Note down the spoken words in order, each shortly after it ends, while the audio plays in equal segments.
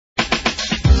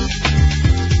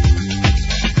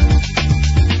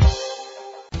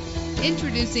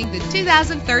Introducing the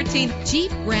 2013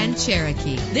 Jeep Grand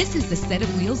Cherokee. This is the set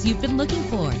of wheels you've been looking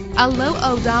for. A low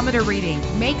odometer reading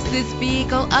makes this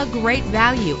vehicle a great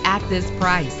value at this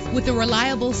price. With a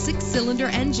reliable 6-cylinder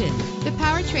engine, the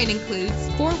powertrain includes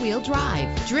 4-wheel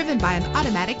drive, driven by an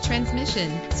automatic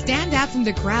transmission. Stand out from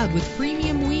the crowd with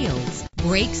premium wheels.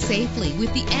 Brake safely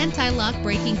with the anti-lock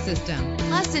braking system.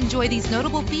 Plus, enjoy these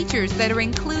notable features that are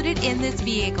included in this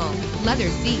vehicle: leather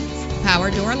seats, power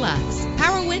door locks,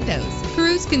 power windows,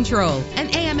 cruise control,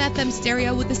 an AM/FM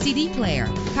stereo with a CD player,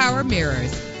 power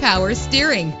mirrors, power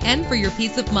steering. And for your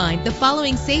peace of mind, the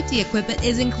following safety equipment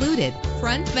is included: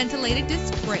 front ventilated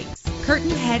disc brakes,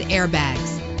 curtain head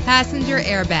airbags, passenger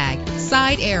airbag,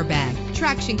 side airbag,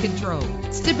 traction control,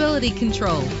 stability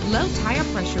control, low tire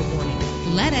pressure warning.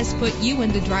 Let us put you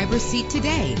in the driver's seat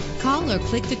today. Call or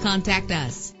click to contact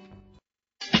us.